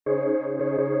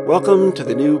Welcome to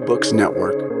the New Books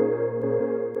Network.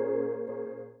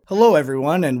 Hello,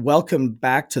 everyone, and welcome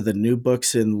back to the New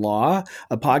Books in Law,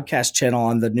 a podcast channel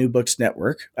on the New Books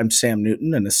Network. I'm Sam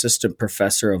Newton, an assistant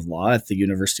professor of law at the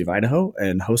University of Idaho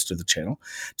and host of the channel.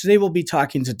 Today, we'll be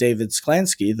talking to David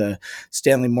Sklansky, the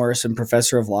Stanley Morrison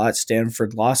Professor of Law at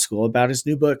Stanford Law School, about his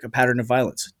new book, A Pattern of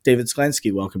Violence. David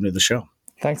Sklansky, welcome to the show.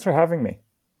 Thanks for having me.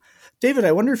 David,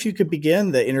 I wonder if you could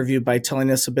begin the interview by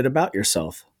telling us a bit about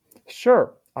yourself.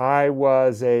 Sure. I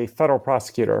was a federal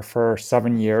prosecutor for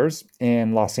 7 years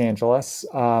in Los Angeles,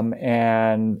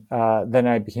 and then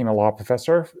I became a law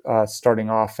professor, starting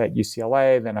off at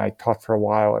UCLA. Then I taught for a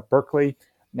while at Berkeley.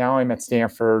 Now I'm at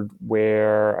Stanford,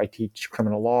 where I teach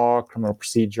criminal law, criminal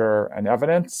procedure, and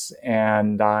evidence,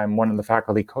 and I'm one of the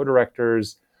faculty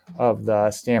co-directors of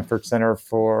the Stanford Center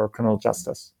for Criminal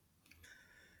Justice.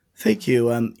 Thank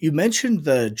you. You mentioned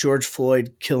the George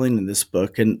Floyd killing in this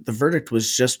book, and the verdict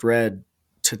was just read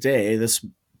today. This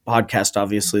podcast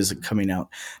obviously isn't coming out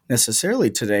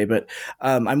necessarily today, but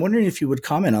I'm wondering if you would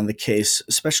comment on the case,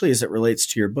 especially as it relates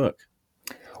to your book.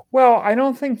 Well, I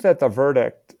don't think that the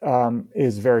verdict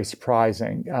is very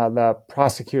surprising. The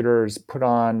prosecutors put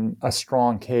on a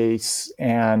strong case,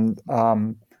 and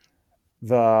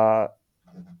the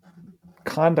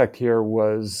conduct here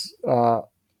was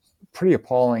pretty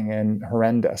appalling and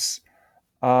horrendous.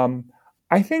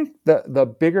 I think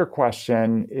the bigger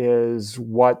question is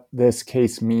what this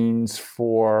case means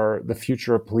for the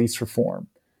future of police reform.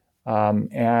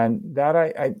 And that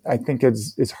I think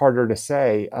is harder to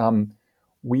say.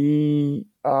 We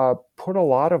put a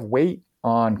lot of weight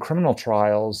on criminal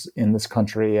trials in this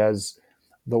country as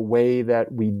the way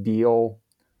that we deal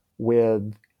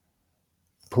with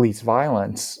police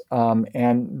violence.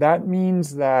 And that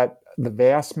means that the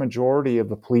vast majority of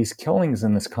the police killings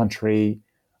in this country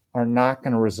are not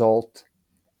going to result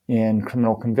in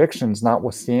criminal convictions,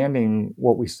 notwithstanding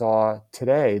what we saw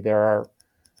today. There are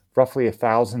roughly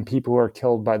 1,000 people who are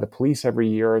killed by the police every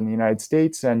year in the United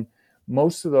States, and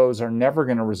most of those are never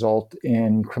going to result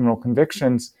in criminal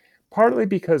convictions, partly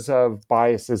because of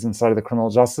biases inside of the criminal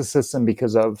justice system,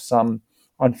 because of some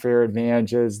unfair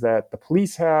advantages that the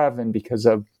police have, and because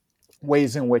of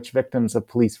ways in which victims of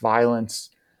police violence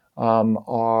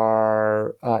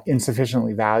are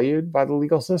insufficiently valued by the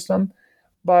legal system.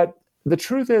 But the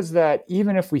truth is that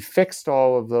even if we fixed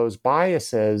all of those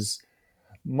biases,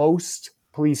 most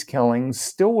police killings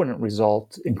still wouldn't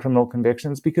result in criminal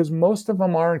convictions because most of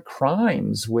them aren't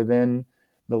crimes within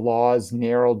the law's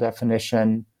narrow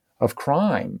definition of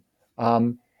crime.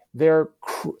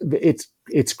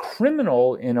 It's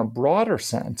criminal in a broader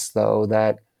sense, though,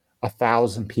 that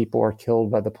 1,000 people are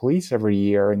killed by the police every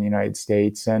year in the United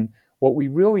States. And what we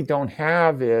really don't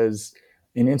have is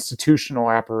an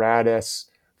institutional apparatus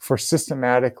for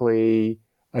systematically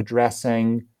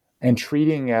addressing and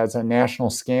treating as a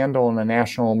national scandal and a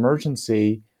national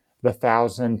emergency the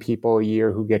 1,000 people a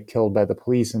year who get killed by the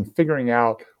police, and figuring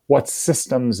out what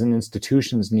systems and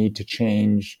institutions need to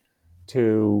change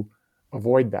to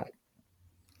avoid that.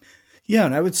 Yeah,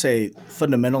 and I would say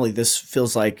fundamentally this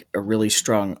feels like a really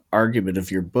strong argument of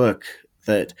your book,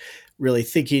 that really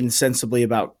thinking sensibly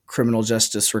about criminal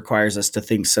justice requires us to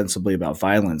think sensibly about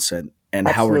violence and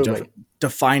how we're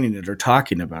defining it or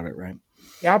talking about it, right?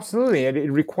 Absolutely.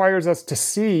 It requires us to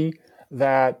see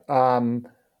that the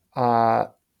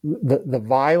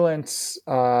violence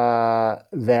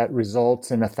that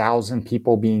results in 1,000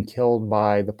 people being killed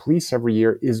by the police every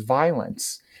year is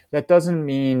violence. That doesn't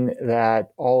mean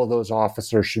that all of those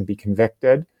officers should be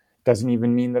convicted. Doesn't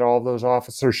even mean that all of those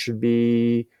officers should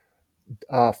be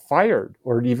fired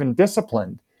or even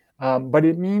disciplined. But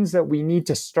it means that we need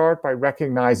to start by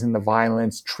recognizing the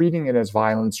violence, treating it as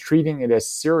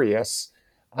serious,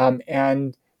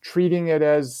 and treating it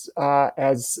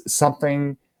as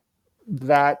something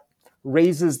that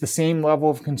raises the same level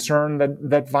of concern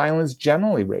that violence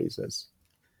generally raises.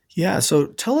 Yeah. So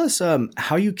tell us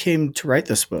how you came to write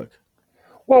this book.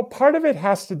 Well, part of it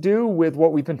has to do with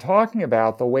what we've been talking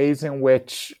about, the ways in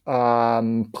which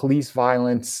police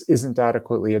violence isn't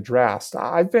adequately addressed.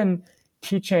 I've been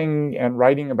teaching and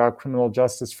writing about criminal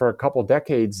justice for a couple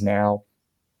decades now.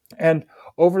 And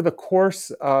over the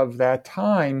course of that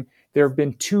time, there have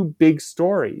been two big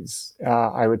stories,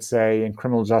 I would say, in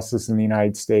criminal justice in the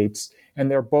United States,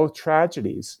 and they're both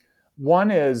tragedies.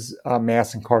 One is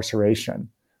mass incarceration,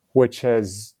 which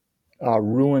has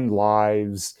ruined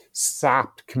lives,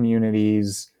 sapped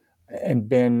communities, and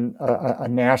been a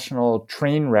national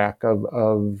train wreck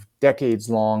of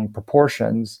decades-long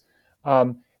proportions.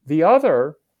 The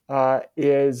other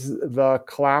is the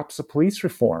collapse of police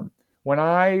reform. When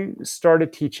I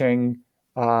started teaching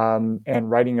and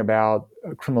writing about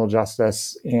criminal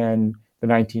justice in the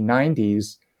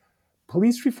 1990s,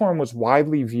 police reform was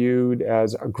widely viewed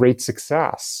as a great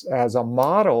success, as a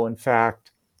model, in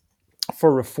fact,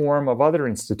 for reform of other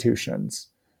institutions.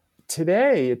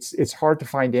 Today, it's hard to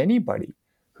find anybody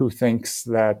who thinks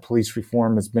that police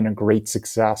reform has been a great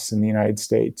success in the United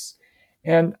States.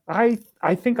 And I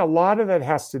think a lot of that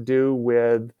has to do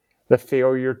with the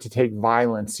failure to take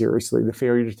violence seriously, the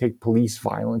failure to take police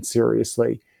violence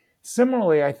seriously.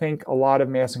 Similarly, I think a lot of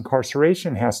mass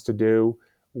incarceration has to do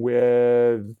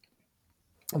with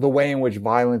the way in which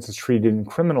violence is treated in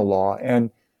criminal law.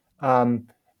 And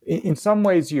in some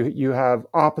ways, you have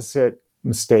opposite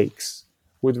mistakes.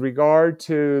 With regard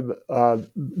to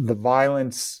the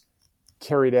violence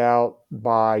carried out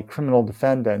by criminal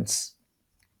defendants,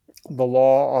 the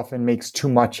law often makes too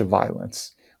much of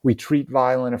violence. We treat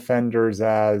violent offenders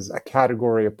as a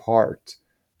category apart,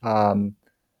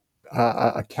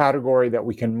 a category that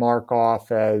we can mark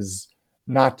off as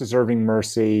not deserving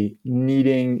mercy,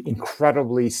 needing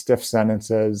incredibly stiff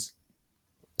sentences,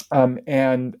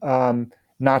 and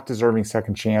not deserving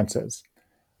second chances.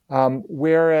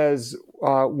 Whereas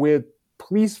with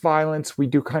police violence, we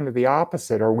do kind of the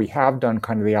opposite, or we have done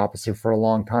kind of the opposite for a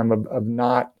long time of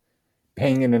not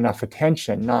paying it enough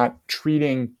attention, not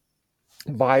treating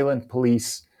violent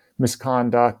police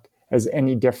misconduct as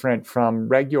any different from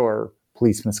regular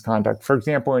police misconduct. For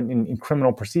example, in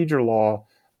criminal procedure law,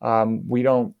 we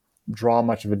don't draw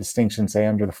much of a distinction, say,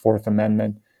 under the Fourth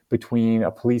Amendment, between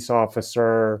a police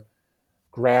officer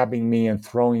grabbing me and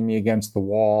throwing me against the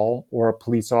wall or a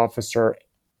police officer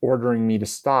ordering me to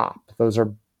stop. Those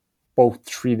are both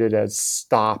treated as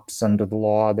stops under the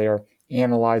law. They are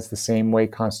analyzed the same way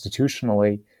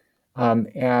constitutionally.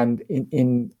 And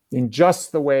in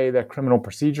just the way that criminal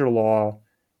procedure law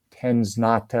tends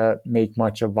not to make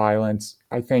much of violence,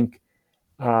 I think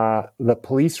the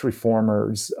police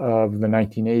reformers of the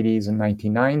 1980s and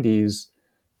 1990s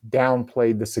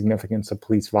downplayed the significance of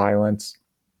police violence,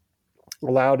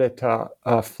 allowed it to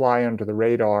fly under the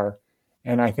radar.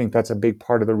 And I think that's a big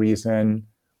part of the reason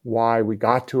why we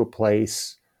got to a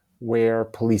place where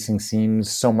policing seems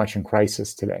so much in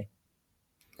crisis today.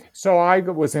 So I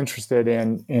was interested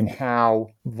in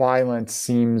how violence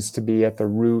seems to be at the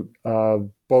root of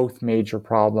both major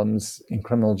problems in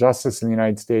criminal justice in the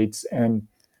United States, and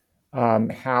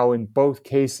how in both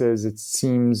cases it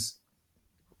seems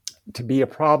to be a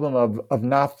problem of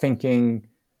not thinking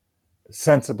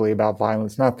sensibly about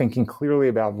violence, not thinking clearly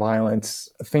about violence,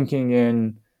 thinking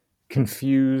in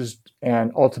confused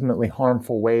and ultimately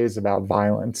harmful ways about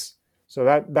violence. So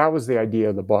that was the idea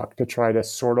of the book, to try to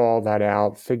sort all that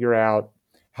out, figure out,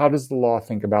 how does the law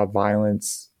think about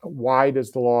violence? Why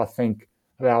does the law think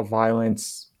about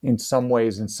violence in some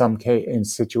ways, in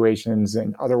situations,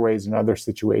 in other ways, in other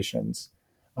situations?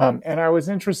 And I was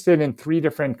interested in three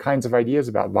different kinds of ideas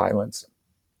about violence.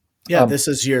 Yeah, this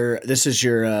is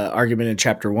your argument in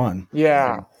chapter 1.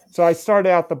 Yeah. So I started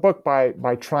out the book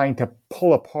by trying to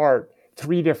pull apart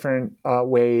three different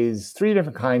ways, three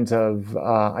different kinds of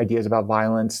ideas about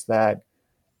violence that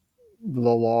the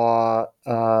law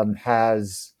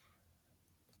has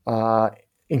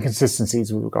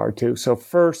inconsistencies with regard to. So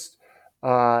first,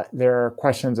 there are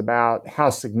questions about how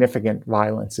significant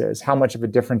violence is, how much of a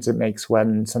difference it makes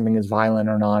when something is violent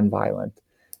or nonviolent.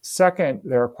 Second,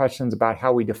 there are questions about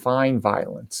how we define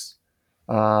violence,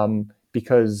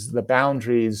 because the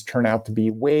boundaries turn out to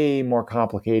be way more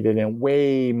complicated and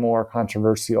way more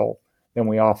controversial than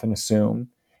we often assume.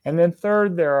 And then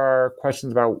third, there are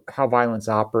questions about how violence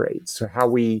operates, so how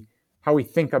we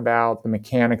think about the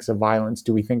mechanics of violence.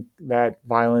 Do we think that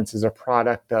violence is a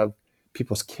product of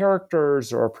people's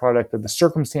characters or a product of the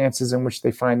circumstances in which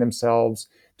they find themselves?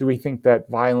 Do we think that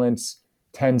violence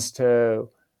tends to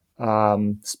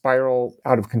spiral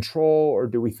out of control, or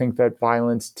do we think that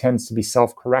violence tends to be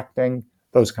self-correcting?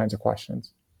 Those kinds of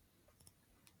questions.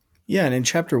 Yeah, and in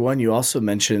chapter 1, you also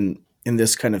mention in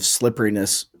this kind of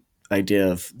slipperiness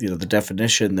idea of the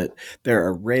definition that there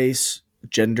are race,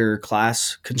 gender,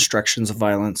 class constructions of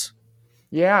violence.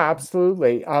 Yeah,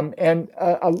 absolutely. And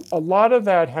a lot of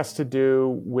that has to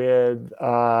do with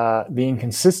the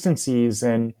inconsistencies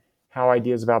in how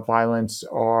ideas about violence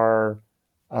are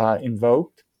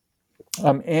invoked,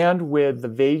 and with the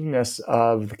vagueness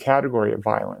of the category of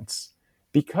violence.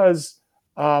 Because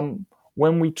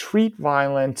when we treat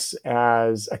violence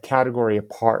as a category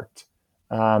apart,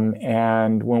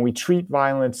 and when we treat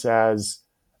violence as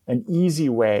an easy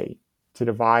way to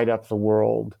divide up the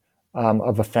world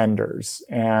of offenders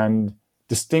and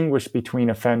distinguish between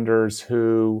offenders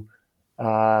who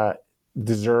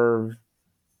deserve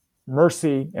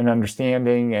mercy and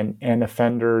understanding and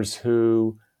offenders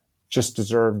who just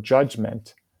deserve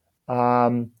judgment.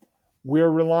 We're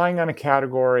relying on a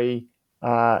category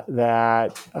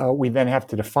that we then have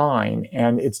to define.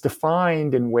 And it's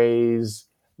defined in ways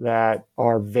that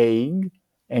are vague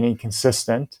and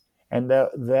inconsistent. And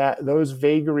those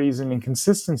vagaries and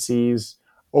inconsistencies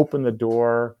open the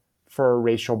door for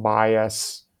racial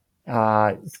bias,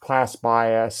 class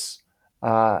bias,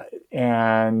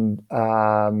 and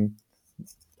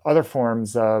other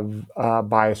forms of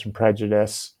bias and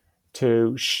prejudice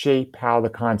to shape how the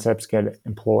concepts get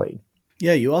employed.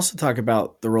 Yeah, you also talk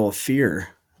about the role of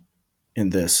fear in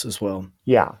this as well.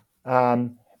 Yeah,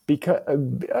 because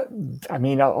I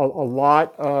mean, a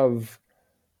lot of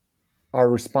our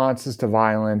responses to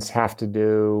violence have to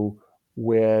do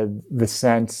with the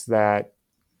sense that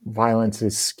violence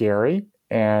is scary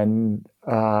and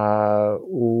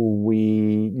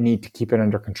we need to keep it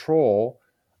under control.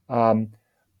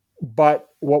 But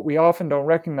what we often don't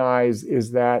recognize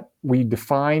is that we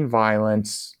define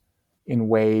violence in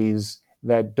ways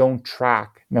that don't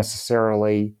track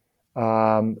necessarily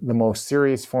the most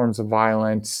serious forms of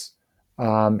violence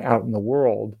out in the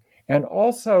world. And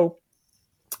also,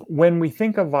 when we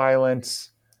think of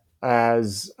violence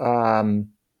as,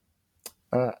 when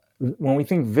we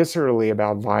think viscerally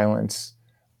about violence,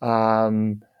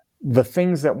 the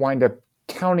things that wind up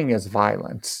counting as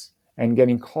violence and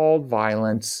getting called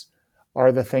violence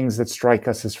are the things that strike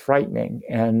us as frightening.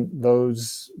 And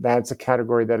that's a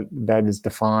category that is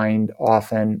defined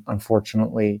often,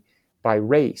 unfortunately, by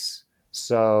race.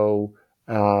 So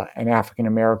an African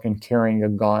American carrying a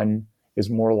gun is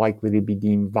more likely to be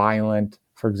deemed violent,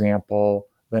 for example,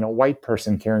 than a white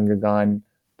person carrying a gun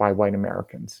by white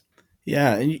Americans.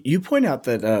 Yeah, and you point out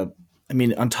that,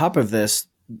 on top of this,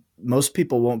 most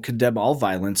people won't condemn all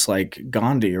violence like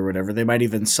Gandhi or whatever. They might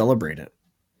even celebrate it.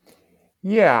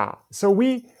 Yeah. So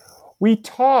we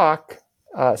talk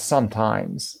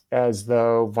sometimes as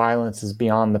though violence is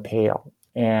beyond the pale,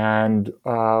 and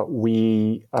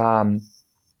and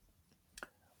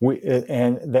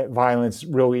that violence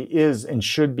really is and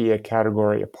should be a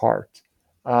category apart.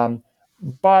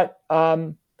 But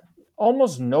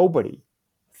almost nobody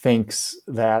thinks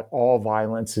that all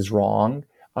violence is wrong,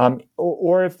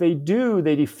 or if they do,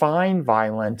 they define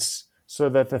violence so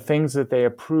that the things that they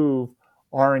approve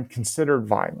aren't considered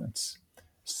violence.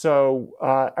 So,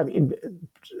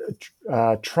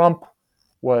 Trump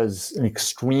was an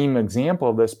extreme example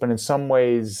of this, but in some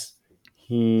ways,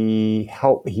 he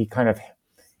kind of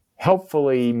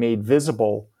helpfully made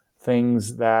visible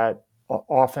things that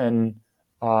often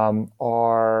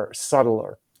are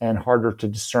subtler and harder to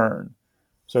discern.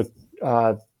 So,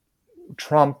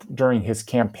 Trump, during his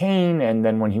campaign and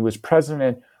then when he was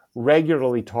president,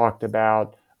 regularly talked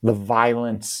about the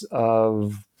violence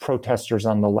of protesters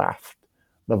on the left,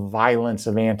 the violence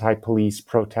of anti-police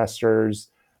protesters,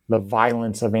 the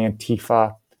violence of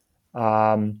Antifa.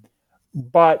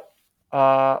 But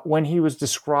when he was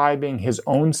describing his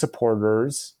own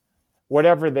supporters,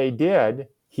 whatever they did,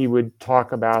 he would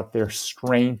talk about their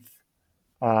strength,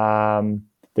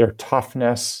 their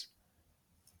toughness.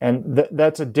 And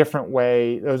that's a different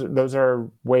way. Those are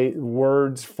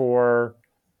words for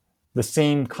the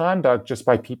same conduct, just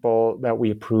by people that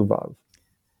we approve of.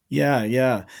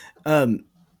 Yeah. And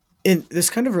this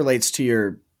kind of relates to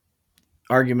your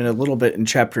argument a little bit in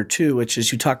chapter 2, which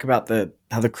is you talk about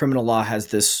how the criminal law has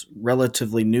this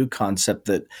relatively new concept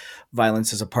that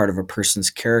violence is a part of a person's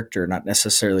character, not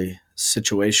necessarily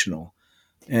situational.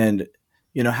 And,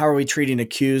 how are we treating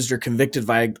accused or convicted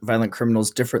violent criminals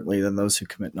differently than those who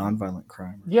commit nonviolent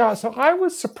crime? Yeah, so I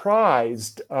was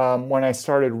surprised when I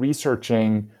started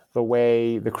researching the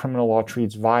way the criminal law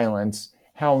treats violence,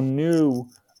 how new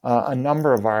a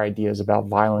number of our ideas about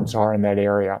violence are in that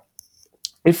area.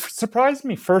 It surprised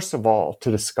me, first of all,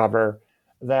 to discover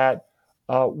that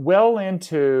well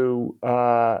into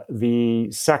the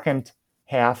second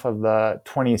half of the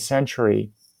 20th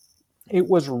century, it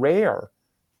was rare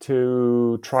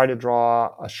to try to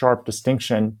draw a sharp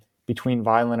distinction between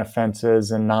violent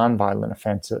offenses and nonviolent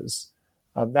offenses.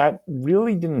 That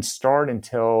really didn't start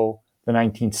until the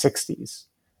 1960s.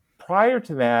 Prior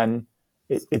to then,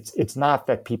 it's not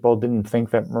that people didn't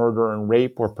think that murder and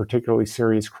rape were particularly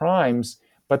serious crimes,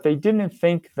 but they didn't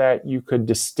think that you could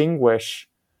distinguish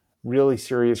really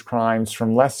serious crimes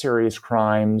from less serious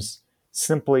crimes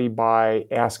simply by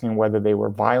asking whether they were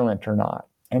violent or not.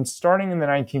 And starting in the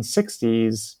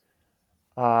 1960s,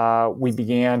 we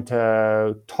began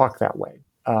to talk that way.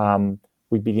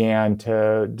 We began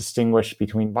to distinguish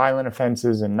between violent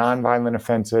offenses and nonviolent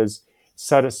offenses,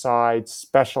 set aside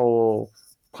special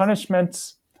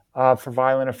punishments for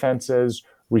violent offenses,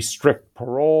 restrict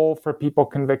parole for people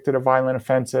convicted of violent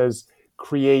offenses,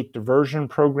 create diversion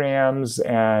programs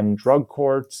and drug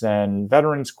courts and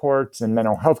veterans courts and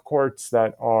mental health courts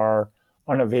that are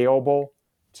unavailable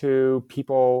to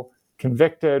people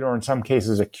convicted or in some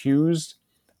cases accused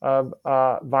of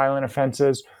violent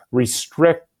offenses,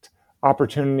 restrict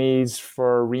opportunities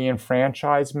for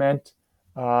reenfranchisement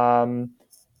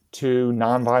to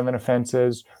nonviolent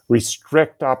offenses,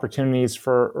 restrict opportunities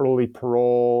for early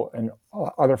parole and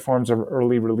other forms of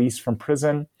early release from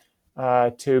prison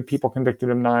to people convicted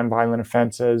of nonviolent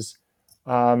offenses.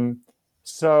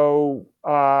 So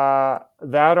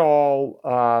that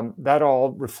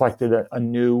all reflected a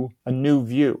new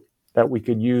view that we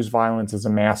could use violence as a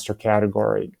master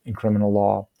category in criminal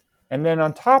law. And then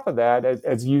on top of that,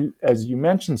 as you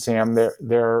mentioned, Sam,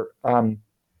 there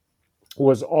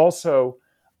was also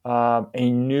a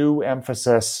new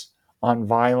emphasis on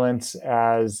violence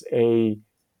as a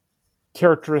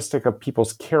characteristic of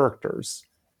people's characters,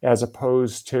 as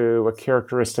opposed to a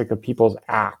characteristic of people's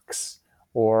acts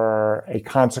or a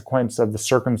consequence of the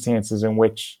circumstances in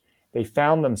which they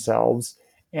found themselves.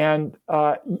 And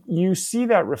you see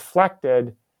that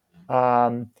reflected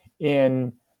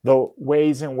in the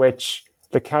ways in which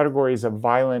the categories of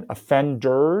violent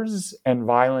offenders and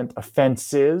violent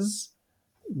offenses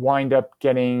wind up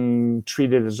getting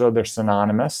treated as though they're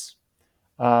synonymous.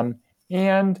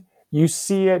 And you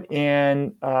see it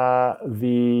in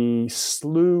the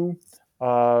slew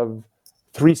of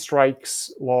three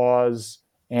strikes laws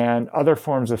and other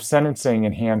forms of sentencing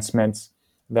enhancements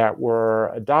that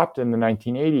were adopted in the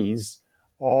 1980s,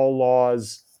 all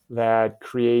laws that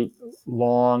create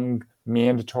long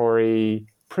mandatory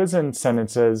prison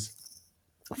sentences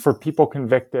for people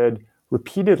convicted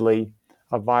repeatedly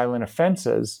of violent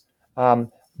offenses.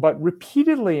 But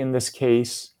repeatedly in this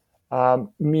case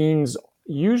means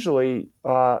usually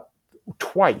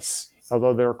twice,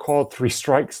 although they're called three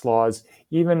strikes laws.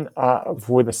 Even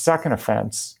for the second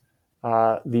offense,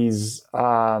 these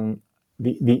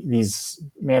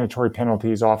mandatory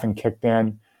penalties often kicked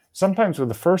in. Sometimes with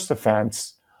the first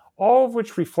offense, all of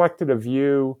which reflected a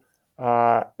view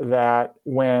that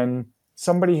when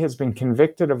somebody has been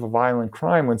convicted of a violent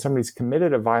crime, when somebody's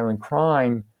committed a violent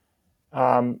crime,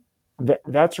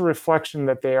 that's a reflection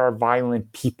that they are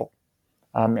violent people,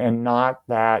 and not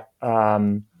that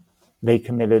they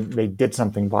did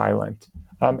something violent.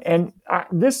 And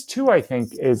this too, I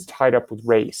think, is tied up with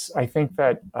race. I think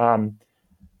that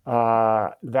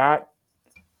that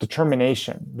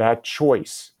determination, that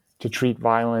choice to treat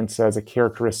violence as a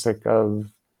characteristic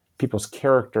of people's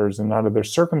characters and not of their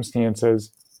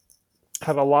circumstances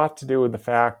had a lot to do with the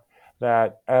fact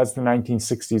that as the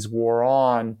 1960s wore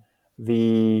on,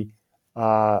 the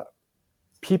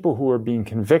people who were being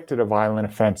convicted of violent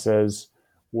offenses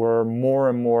were more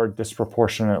and more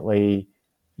disproportionately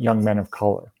young men of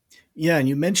color. Yeah, and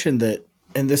you mentioned that,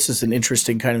 and this is an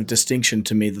interesting kind of distinction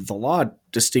to me, that the law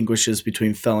distinguishes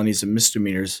between felonies and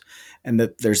misdemeanors, and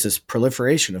that there's this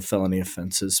proliferation of felony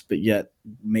offenses, but yet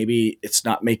maybe it's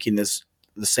not making the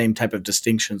same type of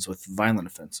distinctions with violent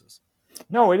offenses.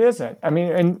 No, it isn't. I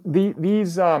mean, and the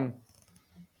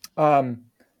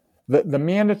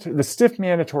stiff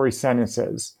mandatory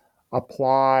sentences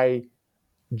apply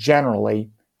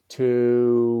generally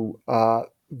to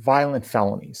violent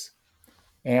felonies,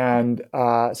 and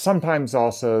sometimes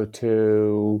also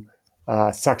to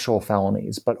sexual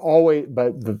felonies. But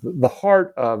the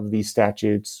heart of these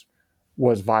statutes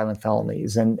was violent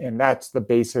felonies, and that's the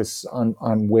basis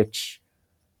on which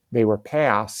they were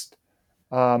passed.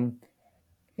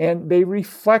 And they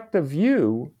reflect the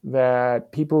view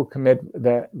that people who commit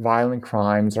violent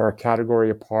crimes are a category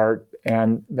apart,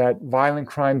 and that violent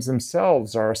crimes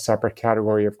themselves are a separate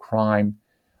category of crime.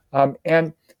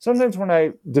 And sometimes when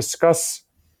I discuss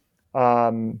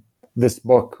this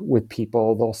book with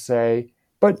people, they'll say,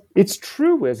 but it's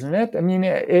true, isn't it? I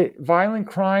mean, violent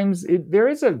crimes, there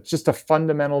is just a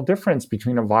fundamental difference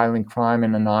between a violent crime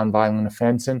and a nonviolent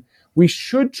offense. And we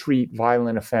should treat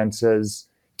violent offenses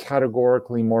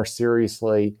categorically more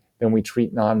seriously than we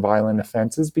treat nonviolent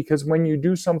offenses, because when you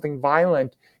do something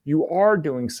violent, you are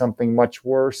doing something much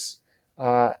worse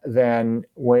than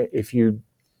if you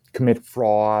commit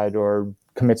fraud or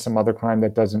commit some other crime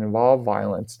that doesn't involve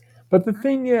violence. But the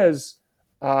thing is,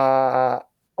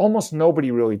 almost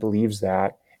nobody really believes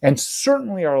that, and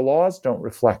certainly our laws don't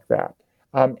reflect that.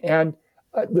 And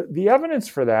the evidence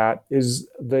for that is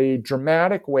the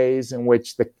dramatic ways in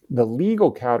which the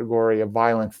legal category of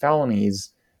violent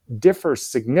felonies differs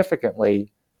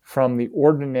significantly from the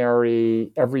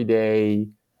ordinary, everyday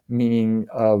meaning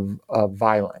of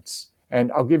violence.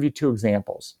 And I'll give you two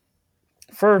examples.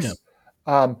 First,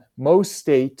 most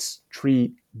states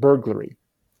treat burglary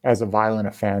as a violent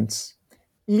offense,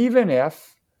 even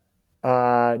if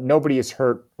nobody is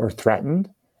hurt or threatened,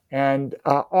 and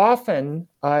often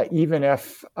even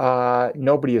if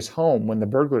nobody is home when the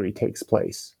burglary takes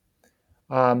place.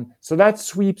 So that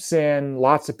sweeps in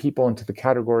lots of people into the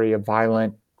category of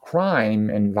violent crime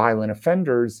and violent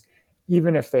offenders,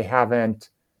 even if they haven't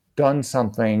done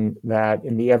something that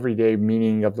in the everyday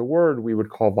meaning of the word we would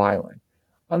call violent.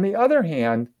 On the other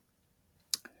hand,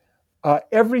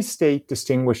 every state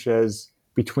distinguishes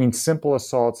between simple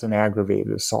assaults and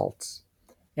aggravated assaults.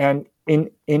 And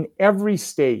in every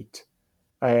state,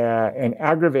 an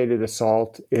aggravated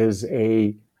assault is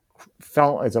a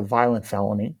violent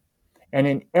felony. And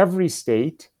in every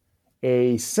state,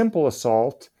 a simple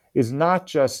assault is not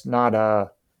just not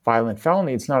a violent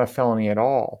felony, it's not a felony at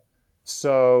all.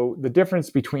 So the difference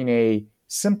between a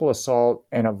simple assault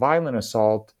and a violent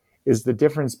assault is the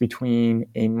difference between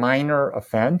a minor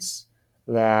offense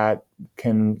that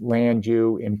can land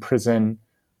you in prison,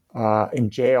 in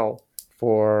jail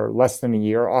for less than a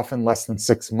year, often less than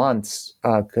 6 months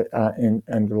under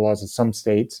the laws of some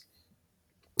states,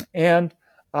 and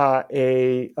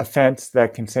a offense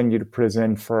that can send you to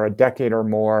prison for a decade or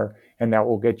more, and that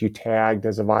will get you tagged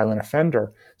as a violent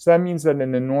offender. So that means that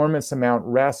an enormous amount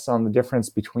rests on the difference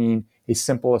between a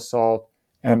simple assault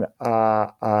and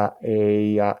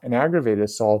an aggravated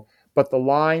assault. But the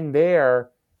line there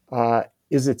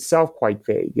is itself quite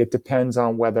vague. It depends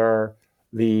on whether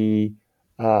the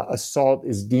assault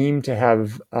is deemed to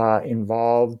have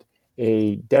involved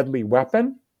a deadly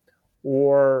weapon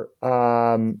or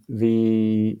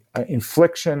the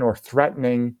infliction or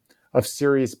threatening of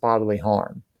serious bodily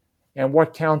harm. And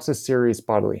what counts as serious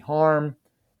bodily harm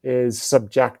is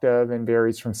subjective and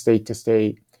varies from state to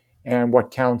state. And what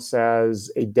counts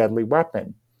as a deadly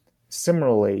weapon,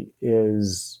 similarly,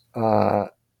 is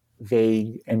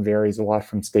vague and varies a lot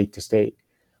from state to state.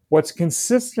 What's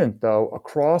consistent, though,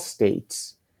 across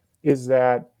states is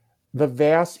that the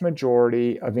vast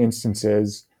majority of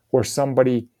instances where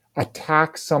somebody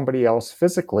attacks somebody else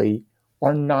physically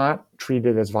are not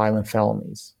treated as violent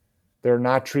felonies. They're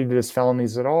not treated as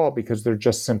felonies at all because they're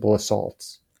just simple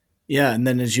assaults. Yeah, and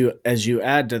then as you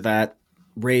add to that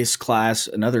race, class,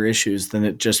 and other issues, then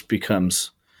it just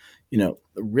becomes,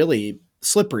 really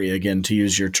slippery again, to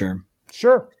use your term.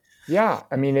 Sure. Yeah.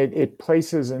 I mean, it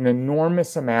places an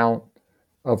enormous amount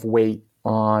of weight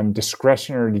on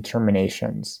discretionary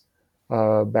determinations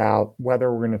about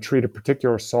whether we're going to treat a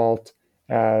particular assault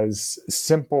as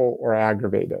simple or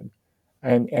aggravated.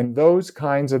 And those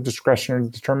kinds of discretionary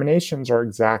determinations are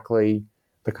exactly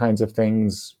the kinds of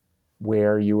things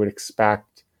where you would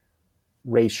expect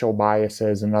racial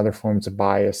biases and other forms of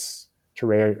bias to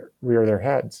rear their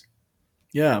heads.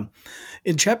 Yeah.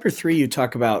 In chapter 3, you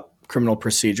talk about criminal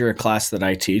procedure, a class that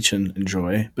I teach and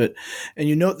enjoy, and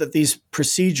you note that these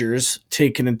procedures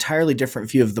take an entirely different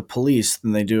view of the police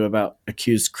than they do about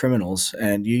accused criminals.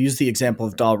 And you use the example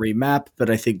of Dalry Mapp, but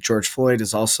I think George Floyd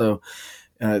is also,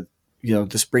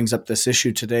 this brings up this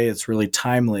issue today. It's really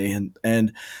timely.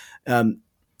 And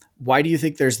why do you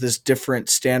think there's this different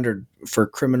standard for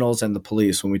criminals and the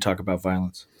police when we talk about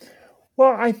violence?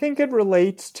 Well, I think it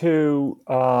relates to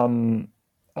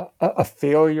a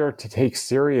failure to take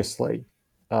seriously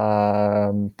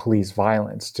police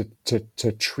violence,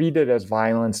 to treat it as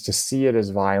violence, to see it as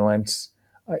violence,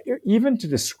 even to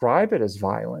describe it as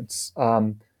violence.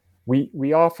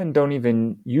 We often don't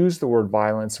even use the word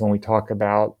violence when we talk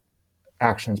about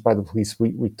actions by the police.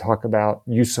 We talk about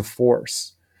use of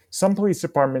force. Some police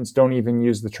departments don't even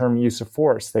use the term use of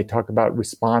force. They talk about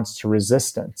response to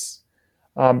resistance.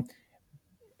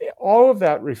 All of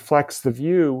that reflects the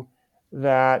view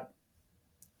that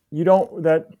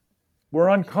that we're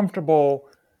uncomfortable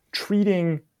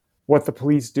treating what the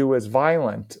police do as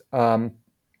violent.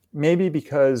 Maybe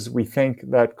because we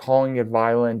think that calling it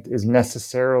violent is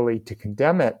necessarily to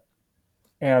condemn it.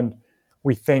 And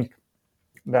we think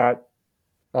that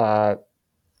the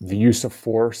use of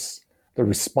force, the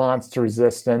response to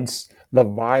resistance, the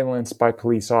violence by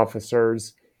police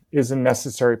officers is a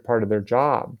necessary part of their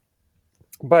job.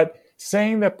 But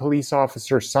saying that police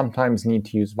officers sometimes need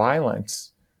to use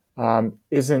violence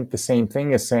isn't the same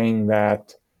thing as saying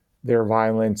that their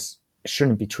violence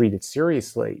shouldn't be treated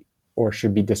seriously or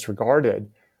should be disregarded,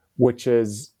 which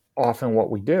is often what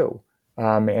we do.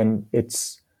 And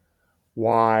it's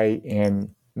why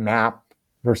in Mapp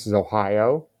versus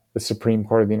Ohio, the Supreme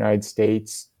Court of the United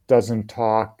States doesn't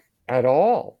talk at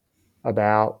all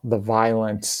about the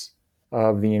violence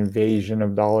of the invasion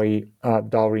of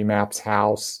Dalry Mapp's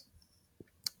house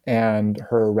and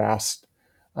her arrest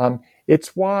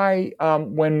It's why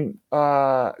when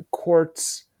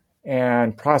courts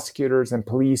and prosecutors and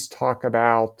police talk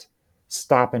about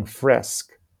stop and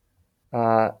frisk,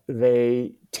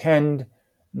 they tend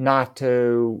not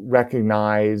to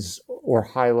recognize or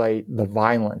highlight the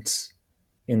violence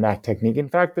in that technique. In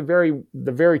fact, the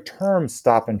very term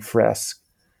stop and frisk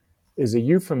is a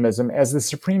euphemism, as the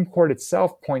Supreme Court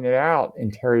itself pointed out in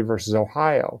Terry versus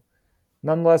Ohio.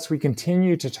 Nonetheless, we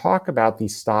continue to talk about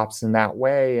these stops in that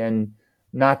way and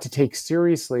not to take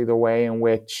seriously the way in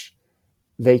which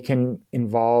they can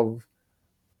involve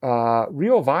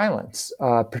real violence,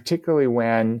 particularly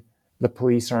when the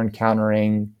police are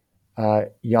encountering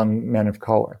young men of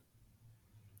color.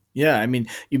 Yeah, I mean,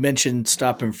 you mentioned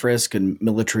stop and frisk and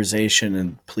militarization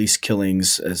and police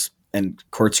killings and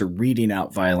courts are reading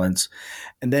out violence.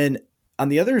 And then on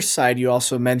the other side, you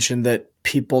also mentioned that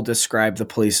people describe the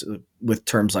police with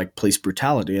terms like police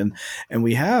brutality, and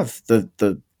we have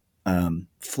the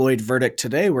Floyd verdict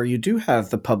today, where you do have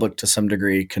the public to some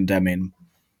degree condemning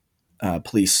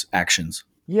police actions.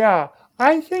 Yeah,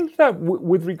 I think that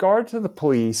with regard to the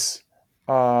police,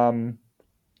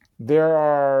 there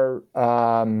are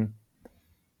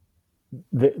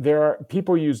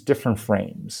people use different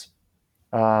frames.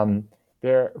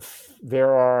 There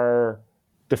are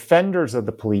defenders of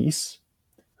the police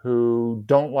who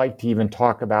don't like to even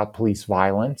talk about police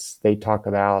violence. They talk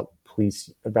about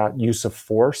use of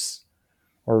force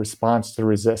or response to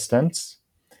resistance,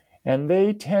 and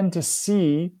they tend to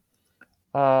see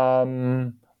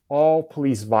all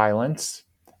police violence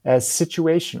as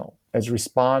situational, as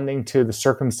responding to the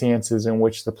circumstances in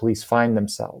which the police find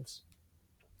themselves.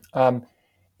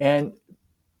 And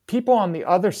people on the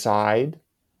other side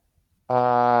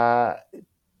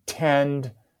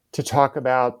tend to talk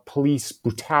about police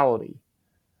brutality,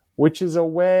 which is a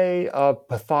way of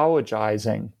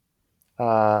pathologizing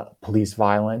police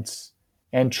violence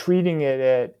and treating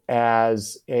it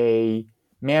as a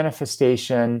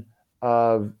manifestation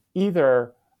of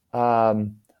either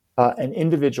an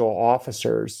individual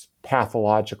officer's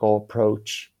pathological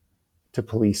approach to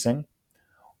policing,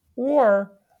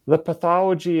 or the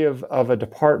pathology of a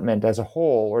department as a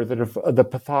whole, or the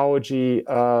pathology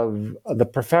of the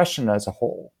profession as a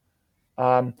whole.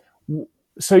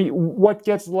 So what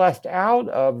gets left out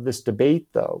of this debate,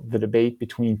 though, the debate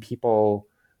between people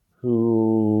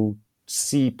who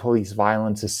see police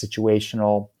violence as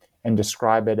situational and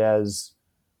describe it as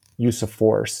use of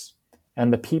force,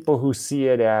 and the people who see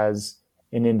it as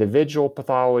an individual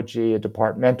pathology, a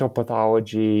departmental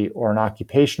pathology, or an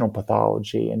occupational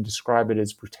pathology, and describe it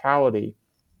as brutality,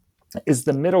 is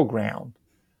the middle ground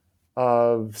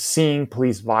of seeing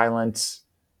police violence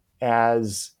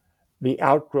as the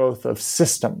outgrowth of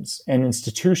systems and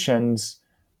institutions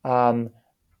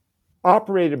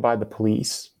operated by the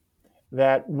police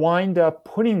that wind up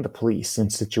putting the police in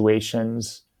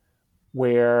situations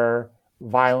where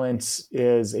violence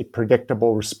is a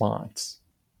predictable response.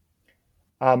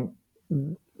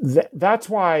 That's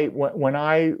why when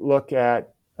I look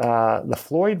at the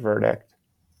Floyd verdict,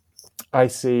 I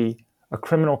see a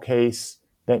criminal case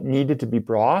that needed to be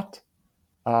brought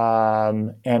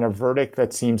and a verdict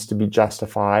that seems to be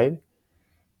justified.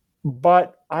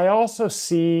 But I also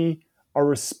see a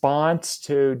response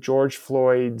to George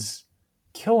Floyd's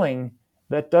killing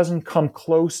that doesn't come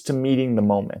close to meeting the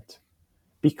moment,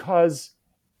 because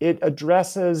it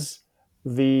addresses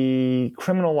the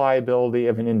criminal liability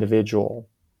of an individual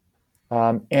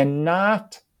and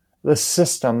not the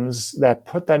systems that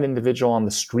put that individual on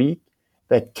the street,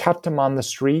 that kept him on the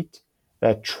street,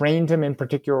 that trained him in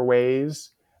particular ways,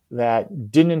 that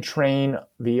didn't train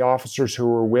the officers who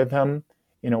were with him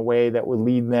in a way that would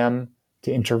lead them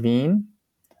to intervene,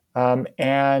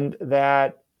 and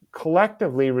that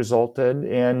collectively resulted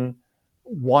in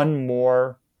one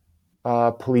more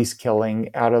police killing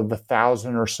out of the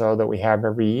 1,000 or so that we have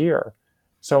every year.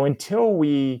 So until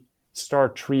we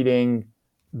start treating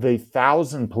the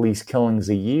 1,000 police killings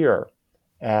a year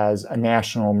as a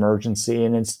national emergency,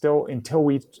 and until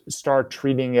we start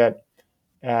treating it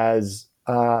as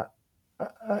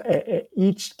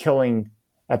each killing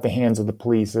at the hands of the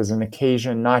police as an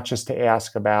occasion not just to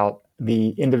ask about the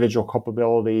individual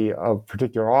culpability of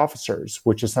particular officers,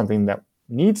 which is something that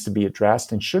needs to be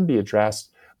addressed and should be addressed,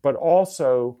 but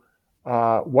also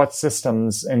what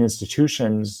systems and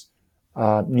institutions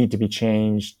need to be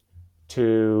changed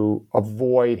to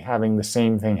avoid having the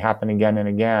same thing happen again and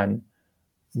again,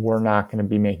 we're not going to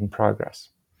be making progress.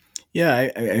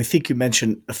 Yeah, I think you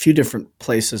mentioned a few different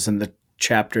places in the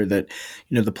chapter that,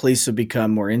 the police have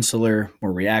become more insular,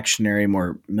 more reactionary,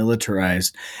 more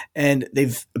militarized. And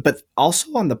but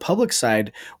also on the public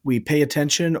side, we pay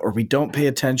attention or we don't pay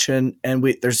attention. And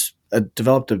there's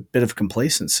developed a bit of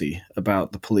complacency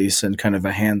about the police and kind of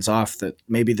a hands off that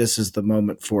maybe this is the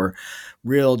moment for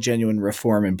real, genuine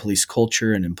reform in police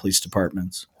culture and in police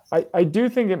departments. I do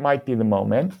think it might be the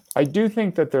moment. I do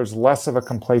think that there's less of a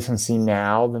complacency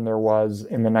now than there was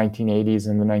in the 1980s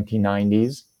and the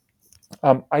 1990s.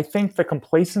 I think the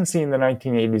complacency in the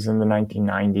 1980s and the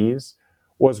 1990s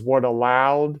was what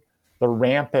allowed the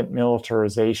rampant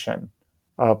militarization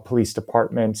of police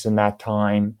departments in that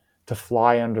time to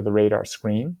fly under the radar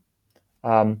screen.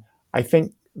 I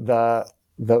think the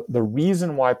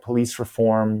reason why police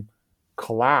reform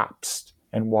collapsed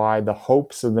and why the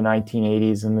hopes of the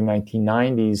 1980s and the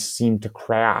 1990s seemed to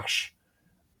crash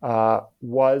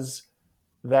was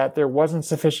that there wasn't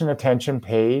sufficient attention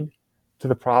paid to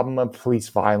the problem of police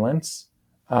violence,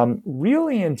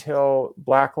 really until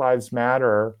Black Lives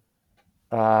Matter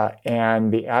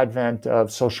and the advent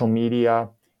of social media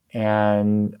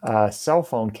and cell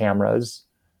phone cameras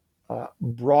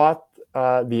brought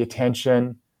the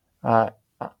attention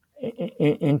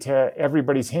into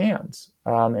everybody's hands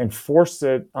and forced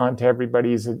it onto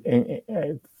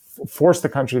forced the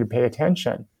country to pay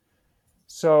attention.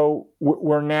 So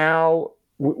we now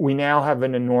have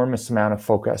an enormous amount of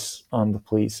focus on the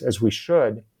police, as we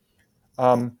should.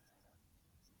 But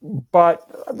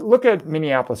look at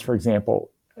Minneapolis, for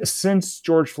example. Since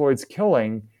George Floyd's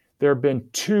killing, there have been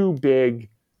two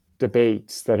big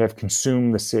debates that have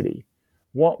consumed the city.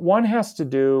 One has to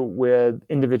do with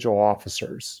individual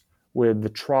officers, with the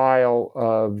trial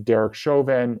of Derek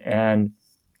Chauvin, and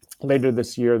later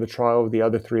this year, the trial of the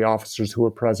other three officers who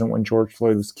were present when George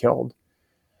Floyd was killed.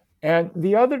 And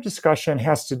the other discussion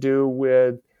has to do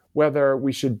with whether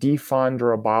we should defund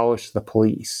or abolish the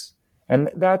police. And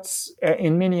that's,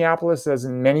 in Minneapolis, as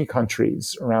in many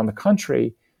countries around the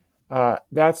country,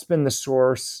 that's been the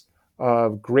source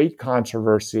of great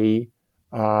controversy,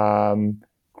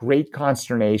 great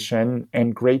consternation,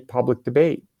 and great public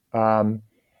debate.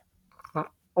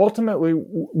 Ultimately,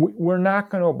 we're not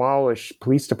going to abolish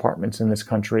police departments in this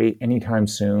country anytime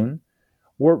soon.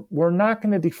 We're not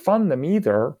going to defund them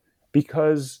either,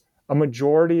 because a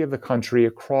majority of the country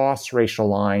across racial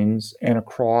lines and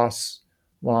across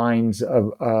lines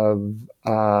of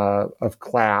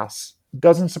class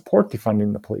doesn't support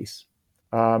defunding the police.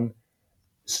 I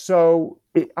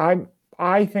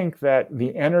think that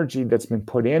the energy that's been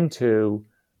put into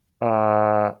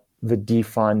the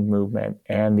defund movement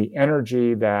and the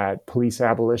energy that police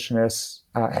abolitionists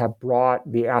have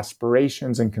brought, the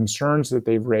aspirations and concerns that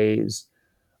they've raised,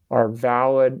 are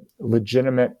valid,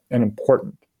 legitimate, and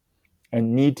important,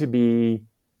 and need to be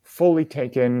fully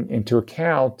taken into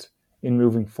account in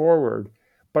moving forward.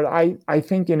 But I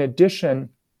think in addition,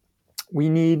 we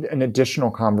need an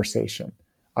additional conversation,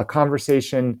 a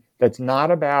conversation that's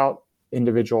not about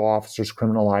individual officers'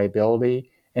 criminal liability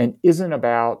and isn't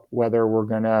about whether we're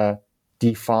going to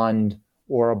defund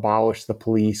or abolish the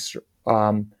police,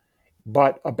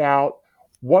 but about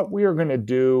what we are going to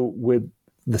do with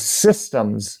the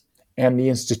systems and the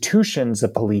institutions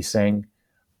of policing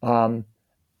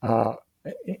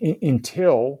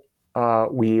until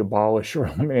we abolish or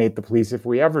eliminate the police, if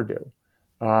we ever do.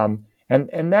 And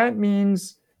that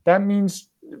means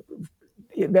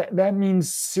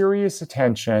serious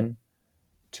attention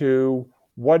to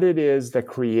what it is that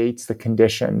creates the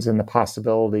conditions and the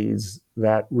possibilities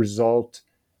that result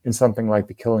in something like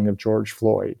the killing of George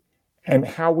Floyd, and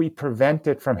how we prevent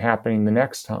it from happening the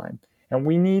next time. And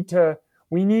we need to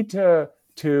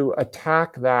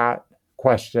attack that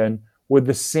question with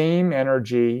the same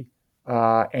energy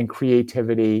and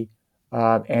creativity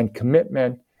and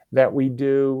commitment that we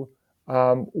do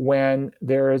when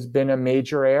there has been a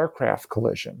major aircraft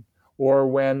collision, or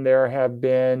when there have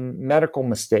been medical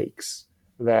mistakes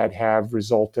that have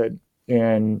resulted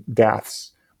in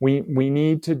deaths. We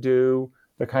need to do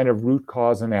the kind of root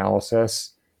cause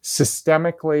analysis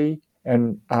systemically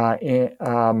and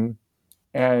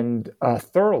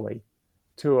thoroughly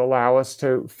to allow us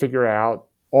to figure out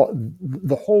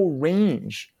the whole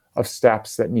range of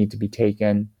steps that need to be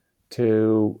taken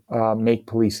to make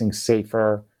policing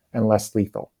safer and less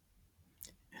lethal.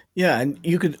 Yeah, and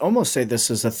you could almost say this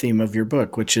is a theme of your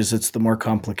book, which is it's the more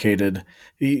complicated.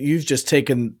 You've just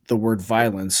taken the word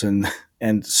violence and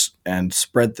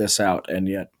spread this out, and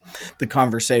yet the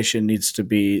conversation needs to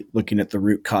be looking at the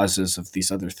root causes of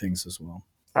these other things as well.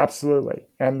 Absolutely,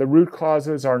 and the root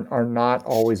causes are not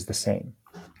always the same.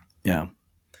 Yeah.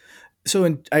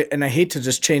 And I hate to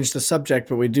just change the subject,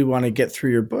 but we do want to get through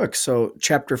your book. So,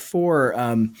 chapter 4,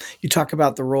 you talk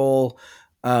about the role,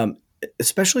 um,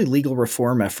 especially legal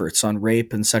reform efforts on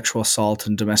rape and sexual assault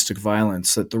and domestic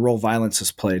violence, that the role violence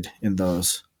has played in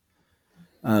those.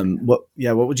 What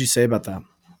would you say about that?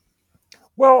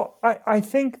 Well, I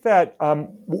think that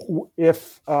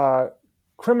if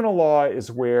criminal law is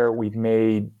where we've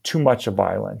made too much of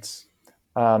violence,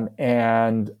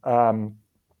 and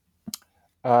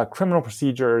criminal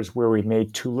procedures where we've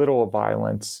made too little of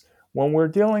violence, when we're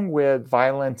dealing with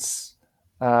violence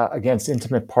against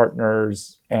intimate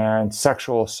partners and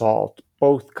sexual assault,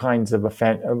 both kinds of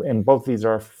and both these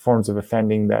are forms of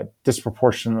offending that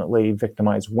disproportionately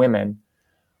victimize women,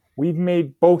 we've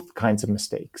made both kinds of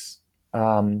mistakes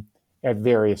at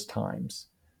various times.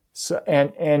 So,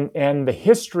 and the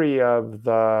history of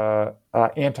the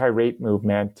anti-rape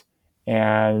movement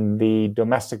and the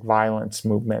domestic violence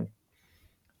movement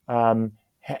follow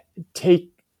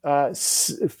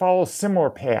similar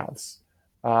paths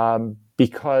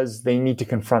because they need to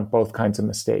confront both kinds of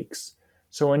mistakes.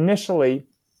 So initially,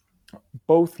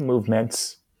 both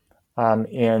movements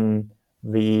in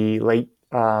the late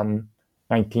in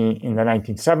the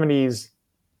 1970s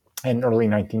and early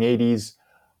 1980s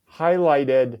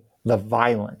highlighted the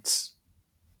violence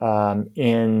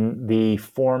in the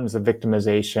forms of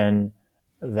victimization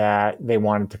that they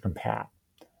wanted to combat.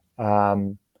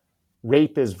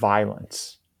 Rape is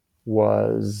violence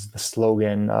was the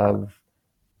slogan of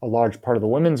a large part of the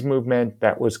women's movement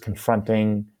that was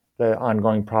confronting the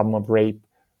ongoing problem of rape.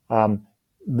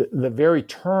 The very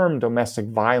term domestic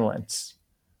violence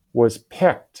was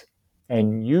picked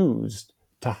and used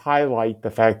to highlight the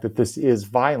fact that this is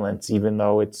violence, even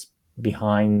though it's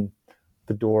behind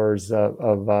the doors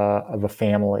of a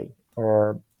family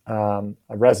or a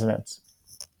residence.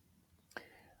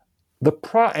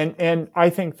 And I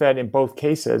think that in both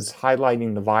cases,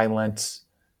 highlighting the violence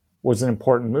was an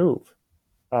important move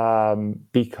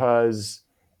because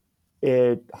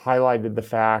it highlighted the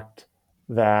fact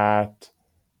that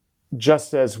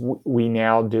just as we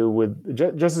now do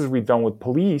just as we've done with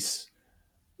police,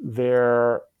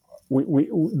 we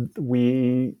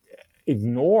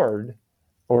ignored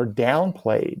or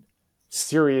downplayed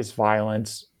serious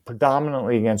violence,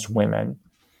 predominantly against women,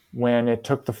 when it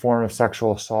took the form of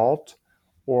sexual assault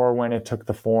or when it took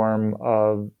the form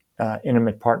of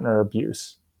intimate partner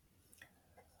abuse.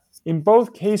 In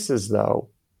both cases, though,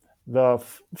 the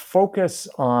focus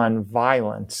on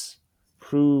violence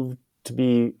proved to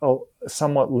be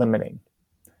somewhat limiting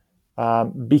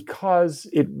because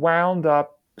it wound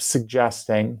up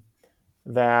suggesting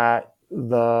that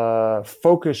the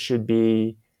focus should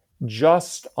be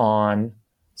just on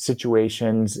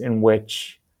situations in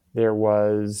which there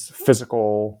was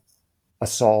physical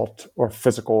assault or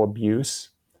physical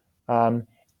abuse,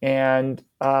 and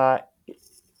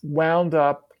wound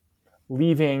up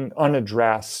leaving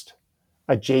unaddressed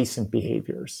adjacent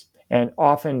behaviors, and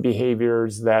often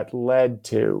behaviors that led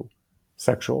to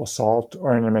sexual assault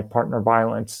or intimate partner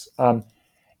violence.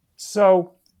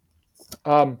 So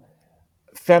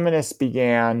feminists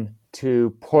began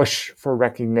to push for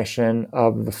recognition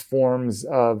of the forms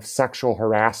of sexual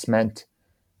harassment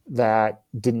that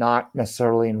did not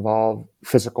necessarily involve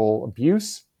physical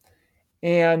abuse,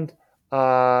 and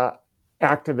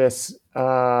activists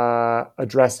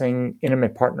addressing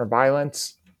intimate partner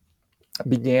violence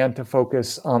began to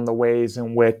focus on the ways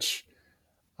in which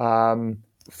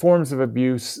forms of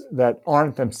abuse that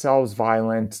aren't themselves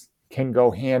violent can go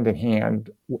hand in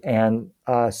hand and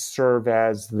serve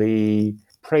as the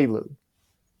prelude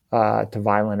to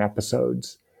violent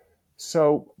episodes.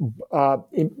 So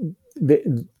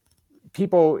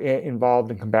people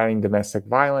involved in combating domestic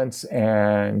violence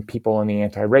and people in the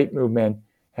anti-rape movement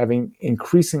having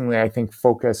increasingly, I think,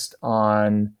 focused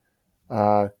on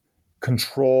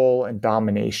control and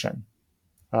domination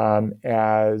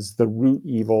as the root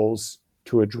evils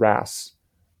to address.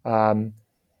 And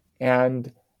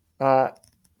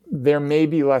there may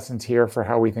be lessons here for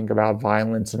how we think about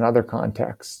violence in other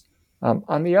contexts.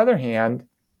 On the other hand,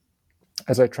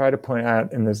 as I try to point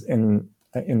out in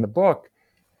the book,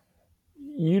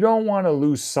 you don't want to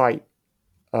lose sight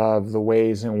of the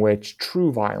ways in which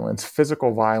true violence,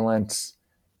 physical violence,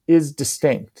 is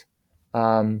distinct.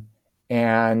 And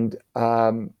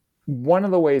one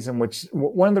of the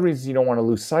reasons you don't want to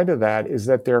lose sight of that is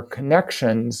that there are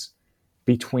connections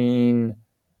between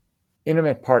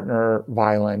intimate partner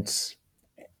violence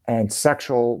and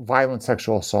sexual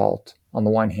assault on the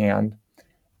one hand,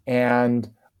 and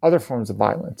other forms of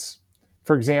violence.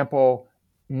 For example,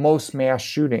 most mass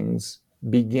shootings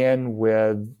begin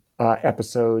with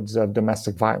episodes of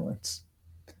domestic violence.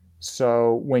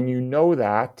 So when you know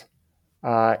that,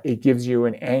 it gives you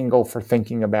an angle for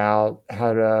thinking about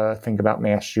how to think about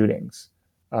mass shootings.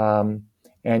 And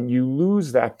you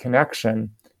lose that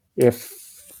connection if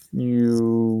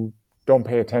you don't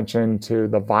pay attention to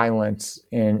the violence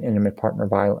in intimate partner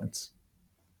violence.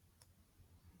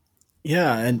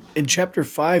 Yeah, and in chapter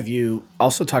 5, you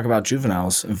also talk about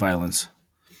juveniles and violence.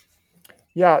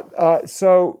 Yeah,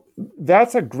 so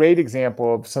that's a great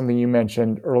example of something you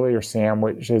mentioned earlier, Sam,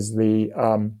 which is the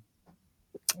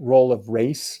role of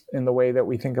race in the way that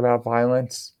we think about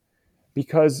violence.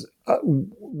 Because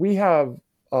we have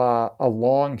a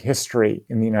long history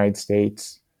in the United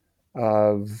States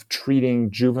of treating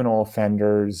juvenile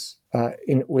offenders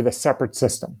with a separate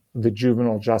system, the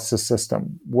juvenile justice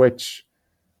system, which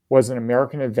was an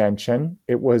American invention.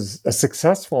 It was a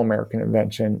successful American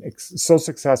invention, so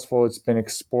successful it's been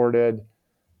exported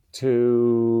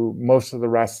to most of the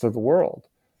rest of the world.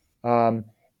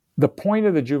 The point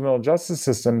of the juvenile justice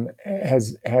system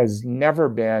has never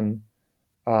been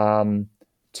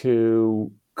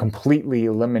to completely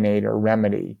eliminate or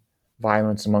remedy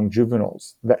violence among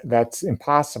juveniles. That's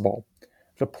impossible.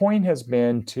 The point has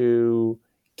been to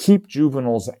keep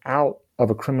juveniles out of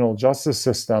a criminal justice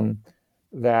system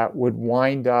that would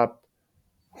wind up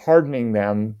hardening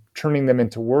them, turning them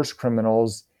into worse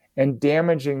criminals, and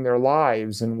damaging their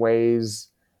lives in ways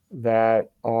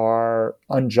that are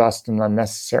unjust and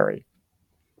unnecessary.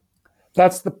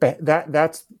 That's the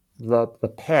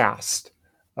past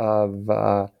of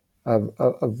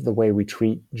the way we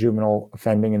treat juvenile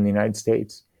offending in the United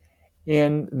States.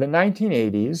 In the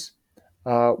 1980s,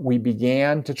 we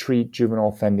began to treat juvenile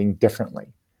offending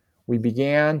differently. We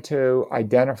began to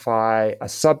identify a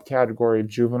subcategory of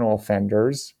juvenile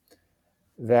offenders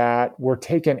that were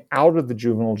taken out of the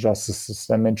juvenile justice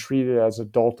system and treated as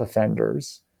adult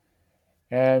offenders.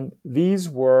 And these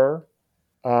were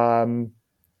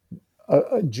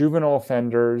juvenile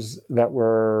offenders that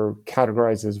were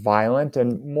categorized as violent,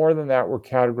 and more than that, were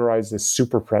categorized as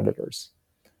super predators.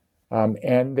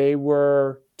 And they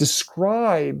were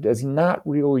described as not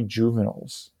really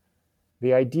juveniles.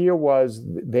 The idea was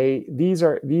these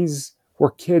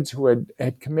were kids who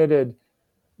had committed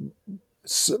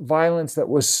violence that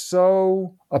was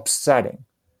so upsetting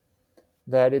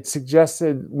that it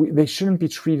suggested they shouldn't be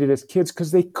treated as kids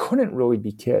because they couldn't really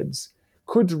be kids.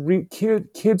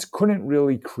 Kids couldn't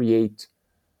really create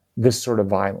this sort of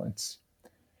violence.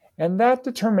 And that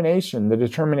determination, the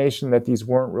determination that these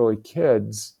weren't really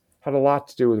kids, had a lot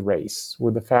to do with race,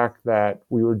 with the fact that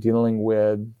we were dealing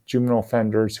with juvenile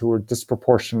offenders who were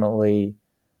disproportionately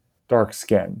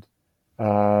dark-skinned.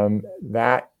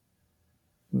 The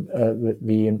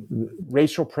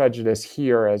racial prejudice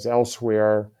here, as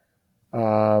elsewhere,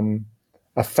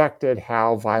 affected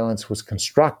how violence was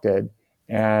constructed.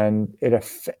 And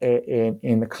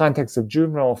in the context of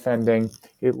juvenile offending,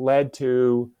 it led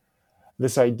to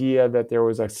this idea that there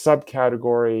was a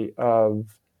subcategory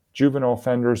of juvenile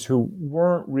offenders who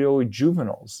weren't really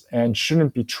juveniles and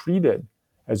shouldn't be treated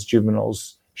as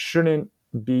juveniles, shouldn't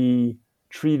be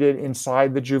treated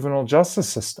inside the juvenile justice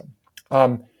system.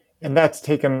 And that's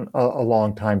taken a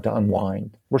long time to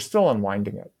unwind. We're still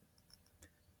unwinding it.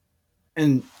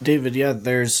 And David, yeah,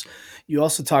 you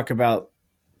also talk about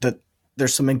that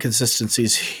there's some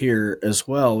inconsistencies here as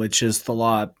well, which is the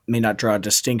law may not draw a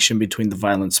distinction between the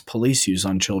violence police use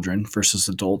on children versus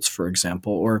adults, for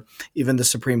example, or even the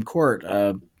Supreme Court,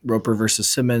 Roper versus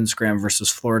Simmons, Graham versus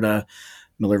Florida,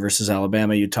 Miller versus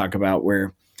Alabama, you talk about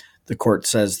where the court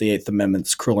says the Eighth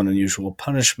Amendment's cruel and unusual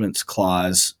punishments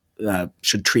clause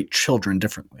should treat children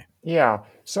differently. Yeah.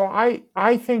 So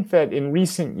I think that in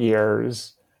recent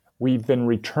years, we've been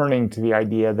returning to the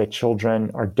idea that children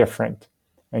are different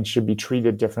and should be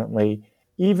treated differently,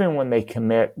 even when they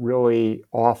commit really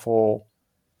awful,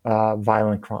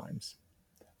 violent crimes.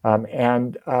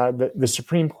 And the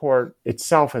Supreme Court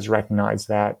itself has recognized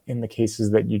that in the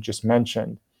cases that you just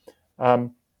mentioned.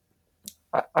 I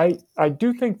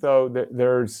do think, though, that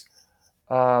there's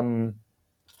an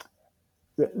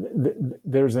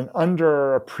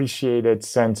underappreciated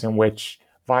sense in which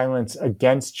violence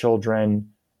against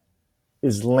children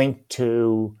is linked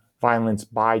to violence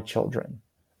by children.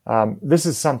 This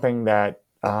is something that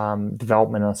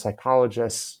developmental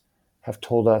psychologists have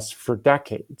told us for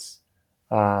decades.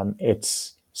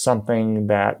 It's something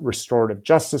that restorative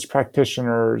justice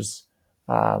practitioners,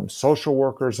 social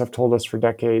workers have told us for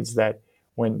decades, that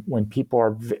when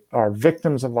people are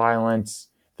victims of violence,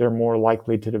 they're more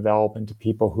likely to develop into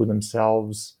people who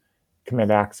themselves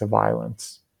commit acts of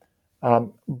violence.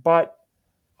 But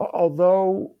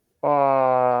although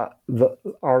our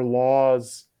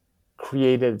laws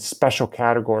created special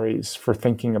categories for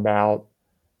thinking about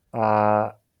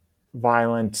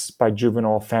violence by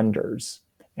juvenile offenders.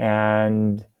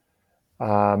 And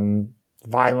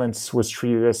violence was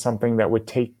treated as something that would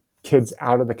take kids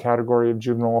out of the category of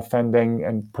juvenile offending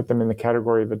and put them in the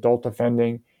category of adult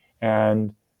offending.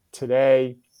 And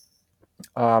today,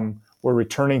 we're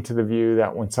returning to the view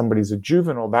that when somebody's a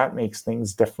juvenile, that makes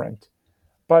things different.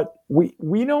 But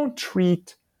we don't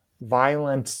treat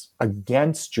violence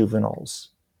against juveniles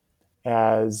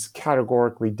as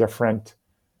categorically different,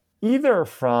 either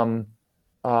from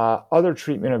other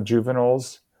treatment of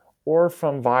juveniles or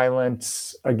from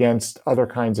violence against other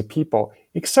kinds of people,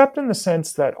 except in the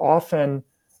sense that often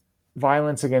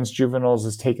violence against juveniles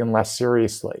is taken less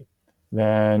seriously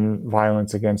than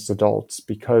violence against adults,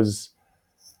 because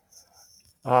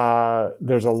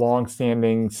there's a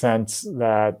longstanding sense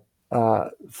that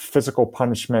physical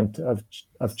punishment of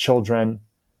children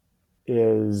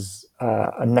is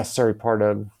a necessary part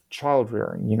of child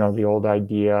rearing. You know, the old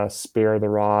idea, spare the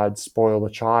rod, spoil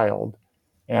the child.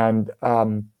 And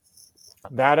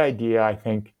that idea, I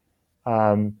think,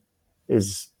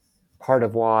 is part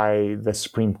of why the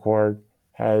Supreme Court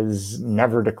has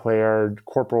never declared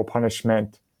corporal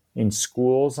punishment in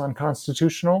schools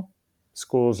unconstitutional.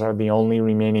 Schools are the only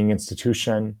remaining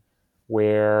institution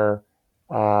where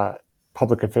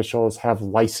public officials have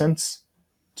license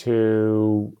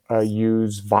to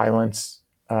use violence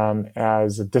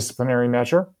as a disciplinary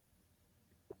measure.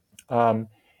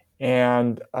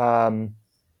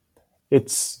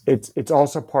 It's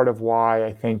also part of why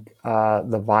I think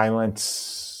the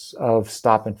violence of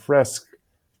stop and frisk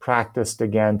practiced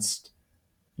against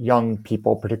young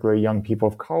people, particularly young people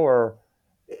of color,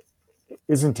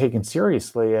 isn't taken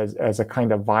seriously as a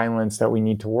kind of violence that we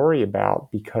need to worry about,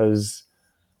 because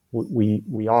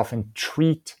we often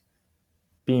treat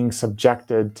being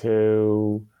subjected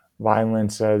to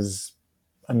violence as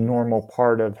a normal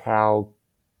part of how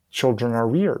children are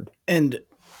reared. And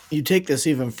you take this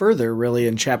even further, really,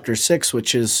 in Chapter 6,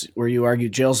 which is where you argue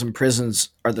jails and prisons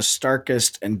are the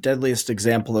starkest and deadliest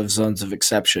example of zones of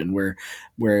exception, where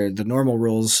the normal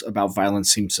rules about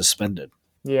violence seem suspended.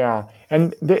 Yeah.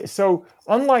 And so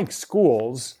unlike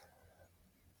schools,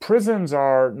 prisons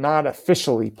are not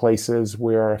officially places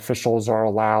where officials are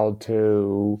allowed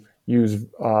to use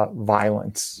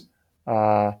violence.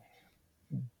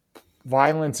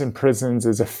 Violence in prisons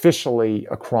is officially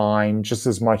a crime just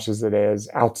as much as it is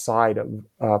outside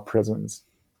of prisons.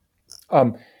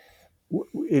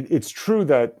 It's true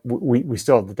that we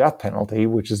still have the death penalty,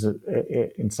 which is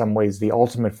in some ways the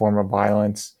ultimate form of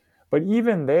violence. But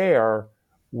even there,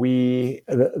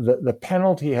 the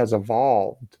penalty has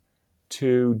evolved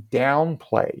to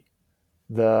downplay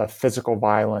the physical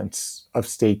violence of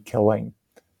state killing,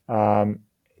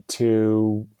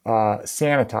 to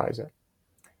sanitize it.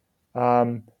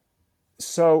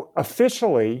 So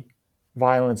officially,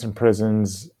 violence in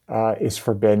prisons is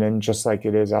forbidden, just like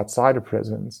it is outside of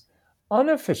prisons.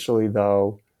 Unofficially,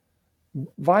 though,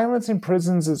 violence in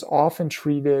prisons is often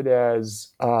treated as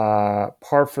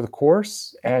par for the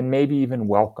course and maybe even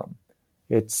welcome.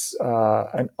 It's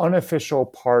an unofficial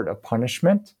part of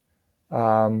punishment.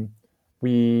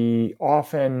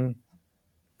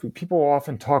 People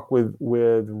often talk with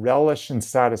relish and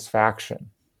satisfaction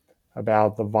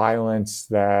about the violence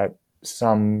that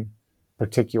some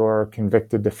particular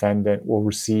convicted defendant will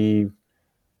receive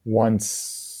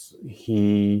once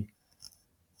he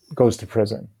goes to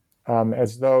prison,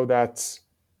 as though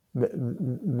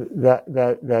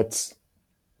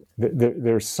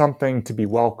there's something to be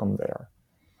welcomed there,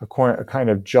 a kind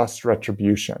of just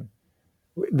retribution.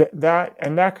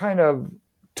 That kind of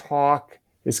talk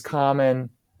is common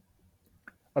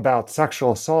about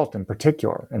sexual assault in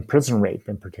particular and prison rape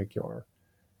in particular.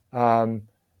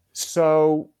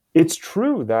 So it's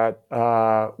true that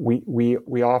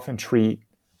we often treat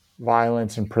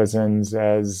violence in prisons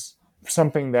as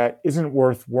something that isn't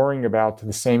worth worrying about to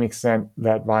the same extent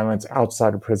that violence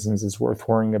outside of prisons is worth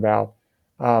worrying about,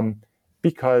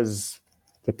 because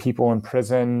the people in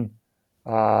prison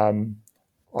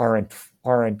aren't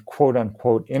quote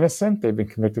unquote innocent. They've been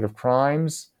convicted of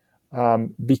crimes,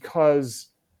 because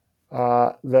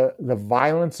the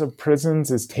violence of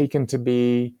prisons is taken to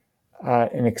be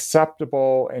an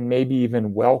acceptable and maybe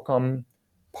even welcome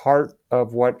part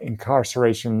of what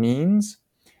incarceration means,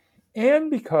 and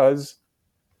because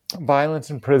violence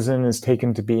in prison is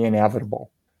taken to be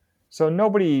inevitable. So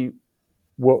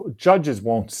judges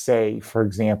won't say, for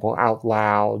example, out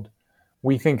loud,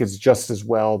 we think it's just as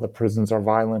well that prisons are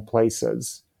violent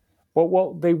places. But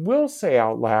what they will say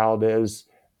out loud is,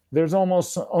 there's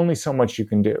almost only so much you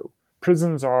can do.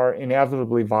 Prisons are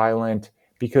inevitably violent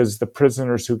because the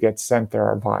prisoners who get sent there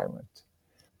are violent.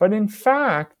 But in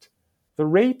fact, the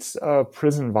rates of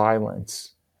prison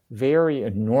violence vary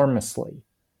enormously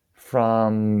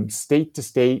from state to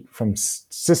state, from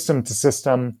system to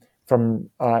system,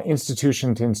 from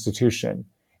institution to institution.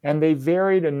 And they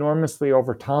varied enormously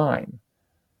over time.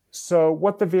 So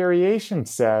what the variation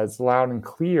says loud and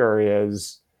clear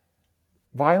is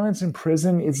violence in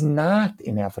prison is not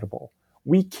inevitable.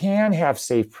 We can have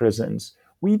safe prisons.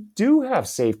 We do have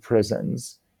safe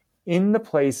prisons in the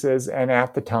places and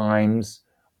at the times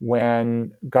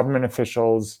when government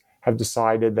officials have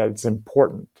decided that it's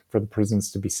important for the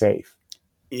prisons to be safe.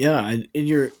 Yeah, in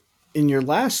your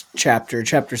last chapter,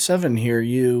 chapter 7 here,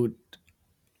 you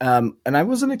and I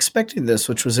wasn't expecting this,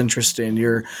 which was interesting.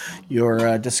 Your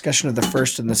discussion of the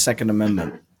First and the Second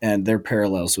Amendment and their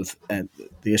parallels with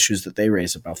the issues that they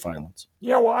raise about violence.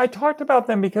 Yeah, well, I talked about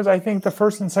them because I think the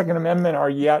First and Second Amendment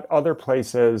are yet other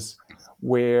places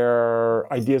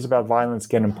where ideas about violence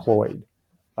get employed.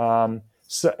 And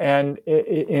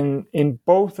in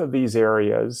both of these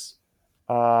areas,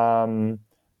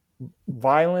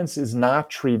 violence is not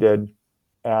treated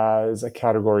as a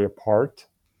category apart.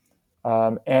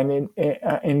 And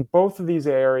in both of these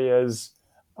areas,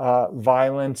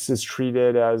 violence is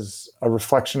treated as a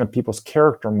reflection of people's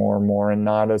character more and more, and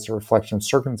not as a reflection of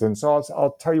circumstance. So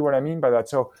I'll tell you what I mean by that.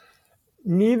 So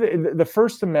the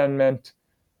First Amendment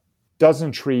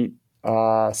doesn't treat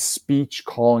speech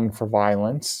calling for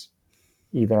violence,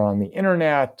 either on the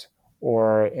internet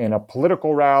or in a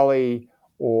political rally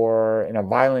or in a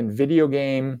violent video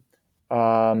game,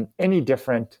 any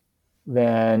different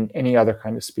than any other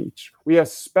kind of speech. We have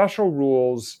special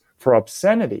rules for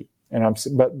obscenity,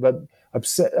 but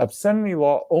obscenity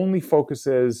law only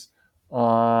focuses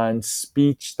on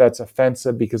speech that's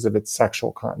offensive because of its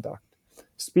sexual conduct.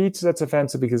 Speech that's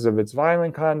offensive because of its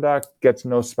violent conduct gets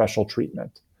no special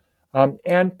treatment.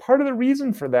 And part of the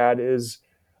reason for that is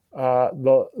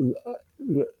the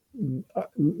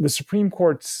Supreme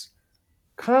Court's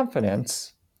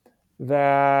confidence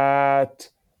that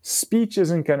speech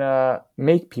isn't going to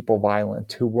make people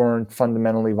violent who weren't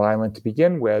fundamentally violent to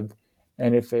begin with.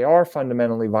 And if they are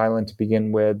fundamentally violent to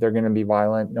begin with, they're going to be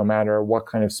violent no matter what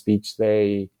kind of speech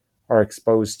they are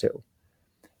exposed to.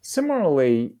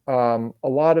 Similarly, a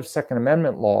lot of Second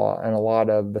Amendment law and a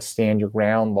lot of the stand your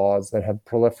ground laws that have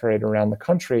proliferated around the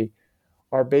country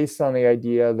are based on the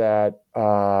idea that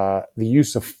the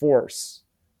use of force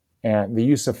and the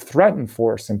use of threatened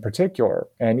force in particular,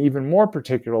 and even more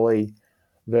particularly,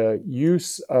 the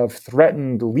use of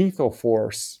threatened lethal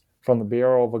force from the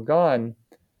barrel of a gun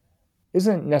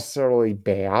isn't necessarily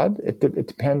bad. It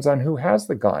depends on who has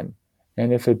the gun.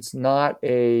 And if it's not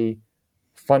a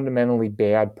fundamentally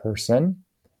bad person,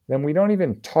 then we don't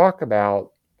even talk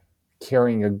about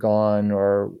carrying a gun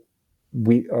or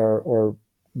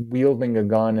wielding a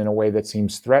gun in a way that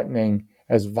seems threatening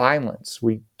as violence.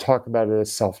 We talk about it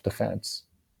as self-defense.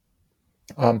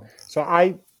 So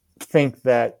I think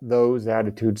that those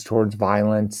attitudes towards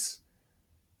violence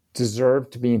deserve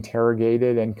to be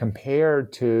interrogated and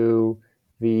compared to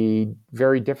the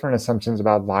very different assumptions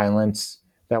about violence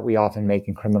that we often make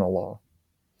in criminal law.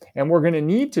 And we're going to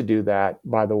need to do that,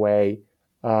 by the way,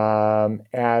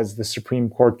 as the Supreme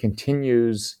Court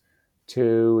continues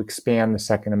to expand the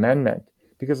Second Amendment.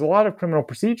 Because a lot of criminal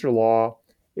procedure law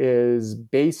is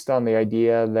based on the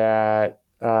idea that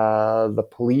the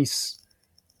police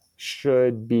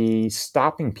should be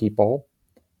stopping people,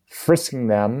 frisking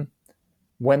them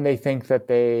when they think that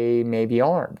they may be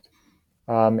armed,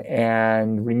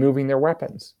 and removing their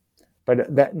weapons.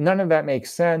 But none of that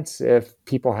makes sense if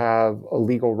people have a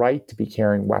legal right to be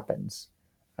carrying weapons,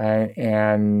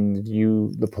 and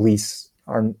the police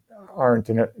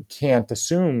can't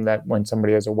assume that when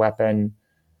somebody has a weapon,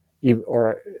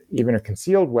 or even a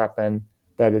concealed weapon,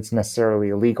 that it's necessarily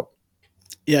illegal.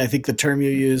 Yeah, I think the term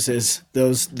you use is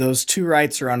those two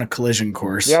rights are on a collision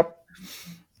course. Yep.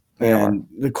 And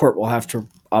the court will have to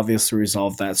obviously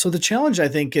resolve that. So the challenge, I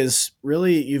think, is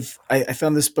really I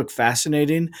found this book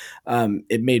fascinating.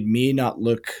 It made me not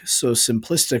look so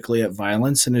simplistically at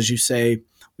violence. And as you say,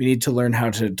 we need to learn how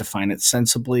to define it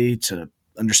sensibly, to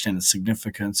understand its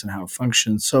significance and how it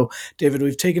functions. So, David,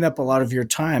 we've taken up a lot of your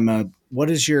time. What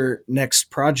is your next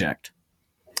project?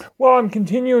 Well, I'm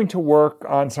continuing to work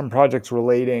on some projects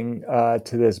relating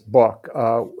to this book.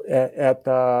 At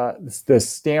the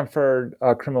Stanford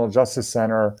Criminal Justice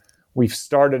Center, we've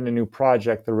started a new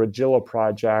project, the Regilla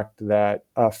Project, that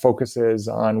focuses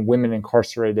on women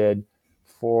incarcerated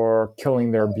for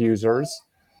killing their abusers.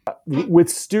 With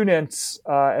students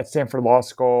at Stanford Law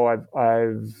School,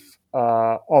 I've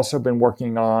also been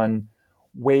working on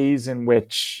ways in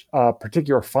which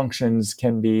particular functions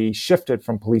can be shifted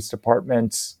from police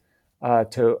departments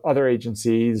to other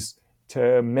agencies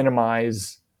to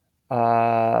minimize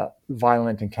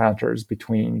violent encounters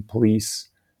between police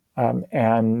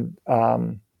and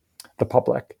the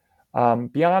public.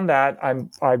 Beyond that,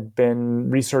 I've been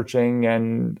researching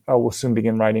and will soon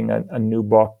begin writing a new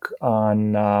book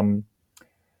on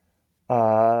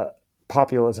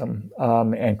populism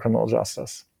and criminal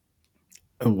justice.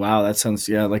 Oh, wow. That sounds,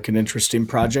 like an interesting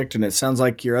project. And it sounds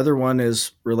like your other one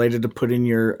is related to putting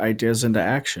your ideas into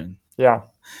action. Yeah.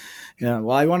 Yeah.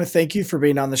 Well, I want to thank you for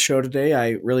being on the show today.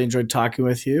 I really enjoyed talking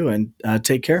with you, and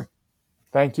take care.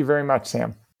 Thank you very much,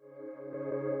 Sam.